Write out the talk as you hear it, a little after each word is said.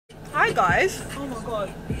Hi guys. Oh my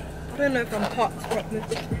god. I don't know if I'm parked properly.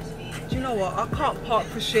 Do you know what? I can't park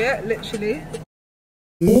for shit, literally.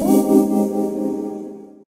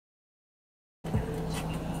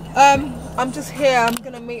 I'm just here. I'm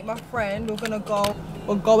gonna meet my friend.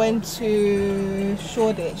 We're going to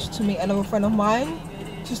Shoreditch to meet another friend of mine,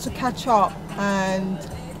 just to catch up and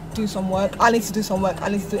do some work. I need to do some work. I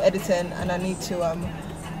need to do editing, and I need to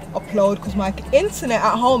upload because my internet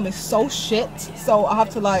at home is so shit. So I have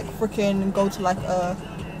to like freaking go to like a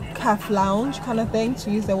cafe lounge kind of thing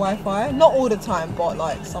to use their Wi-Fi. Not all the time, but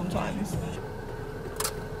like sometimes.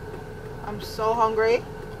 I'm so hungry.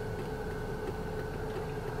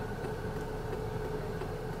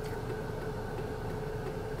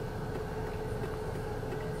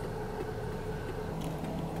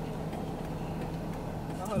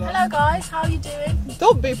 Hello guys, how are you doing?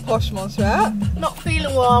 Don't be posh, Montserrat. Not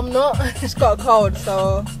feeling well, I'm not. Just got a cold,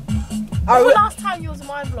 so. The last time you was in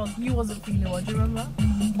my vlog, you wasn't feeling well, do you remember?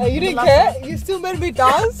 Oh, you didn't care? You still made me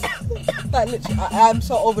dance? Like literally, I'm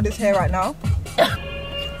so over this hair right now.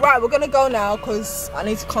 Right, we're gonna go now because I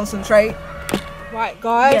need to concentrate. Right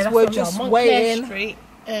guys, we're just waiting. Street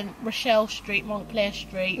and Rochelle Street, Montclair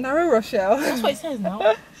Street. No, Rochelle. That's what it says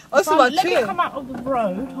now. Oh, so let me come out of the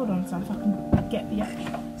road. Hold on, so if I can get the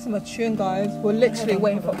actual. It's my tune, guys. We're literally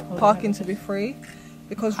waiting for parking to be free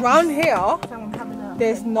because round here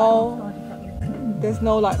there's no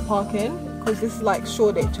like parking because this is like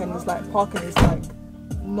Shoreditch and there's like parking is like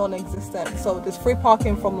non-existent. So there's free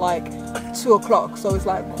parking from like 2 o'clock. So it's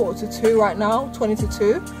like 1:45 right now, 20 to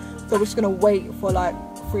 2. So we're just gonna wait for like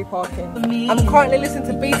free parking. I'm currently listening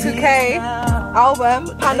to B2K album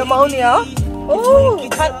Pandemonia. Oh,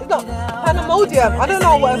 Pandemodium. I don't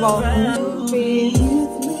know, whatever.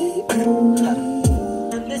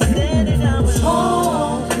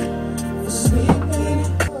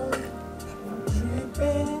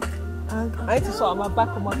 I need to sort out my back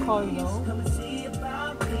of my car, you know.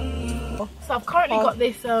 So I've currently got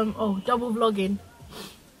this double vlogging.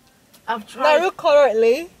 I've tried. No, you're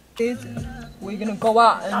currently. We're gonna go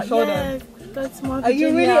out and show them. Go to my Are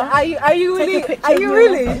you really? Are you really? Take a Are you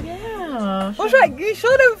really? Yeah. What's right? You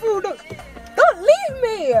show them food. Don't leave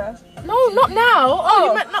me. No, not now. Oh,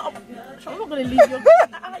 you meant not. I'm not gonna leave you. You're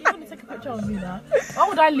gonna take a picture of me now. Why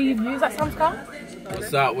would I leave you? Is that Samska?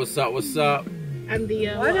 What's up? What's up? What's up? And the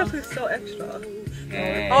why do you feel so extra?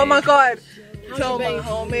 Hey. Oh my god. How's Tell my your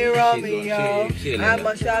homie Romeo how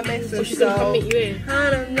much I miss him she's gonna come meet you in. I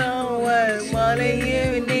don't know what money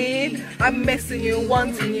you need. I'm missing you,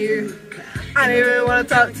 wanting you. I don't even want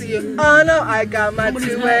to talk to you. Oh no, I got my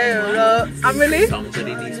 2-way up. I'm really?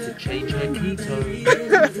 Somebody needs to change her keto.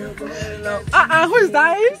 No. Who's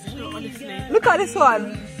that is? Honestly. Look at this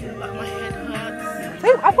one. Like my head hurts.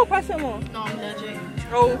 Hey, I put paracetamol. No, I'm allergic.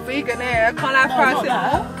 Oh, vegan here. I can't have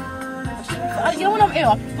paracetamol. You know when I'm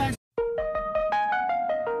ill, I prefer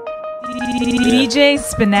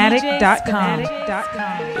DJSpinatic.com.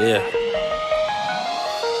 Yeah.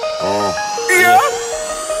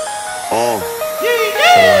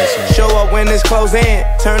 Show up when it's close in,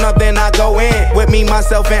 turn up then I go in. With me,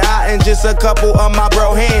 myself and I and just a couple of my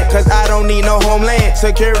bro hands. Cause I don't need no homeland,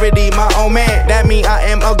 security my own man. That mean I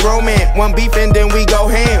am a grown man. One beef and then we go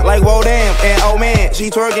ham. Like whoa damn, and oh man, she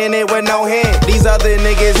twerking it with no hand. These other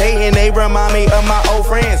niggas hating, they remind me of my old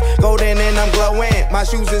friends. Golden and I'm glowing, my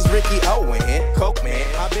shoes is Ricky Owen. Coke man,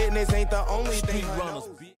 my business ain't the only thing I know.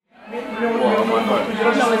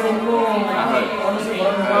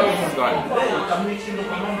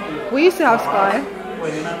 We used to have Sky.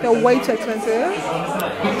 They're way too expensive.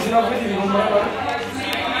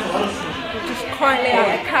 Just currently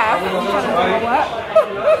at a cafe. I'm trying to do my work.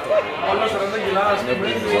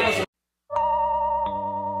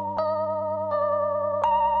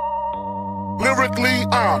 Lyrically,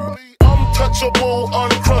 I'm untouchable,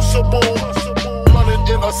 uncrushable. Running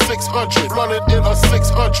in a 600, running in a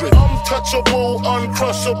 600. Untouchable,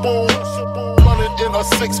 uncrushable. Running in a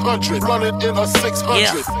 600, running in a 600.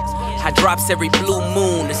 Yeah. I drops every blue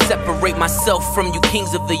moon to separate myself from you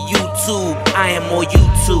kings of the YouTube. I am more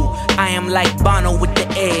YouTube. I am like Bono with the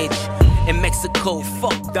edge. In Mexico,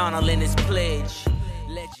 fuck Donald and his pledge.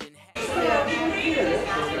 Legend.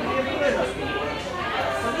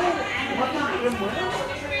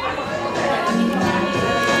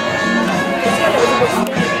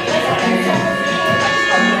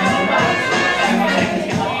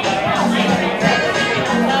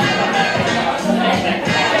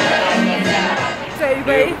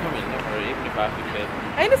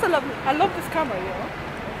 I love this camera, you know.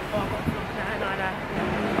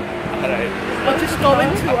 We're just going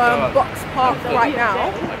to Box Park right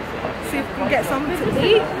now. See if we can get something to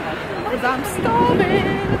eat. Because I'm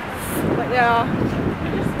starving. Yeah.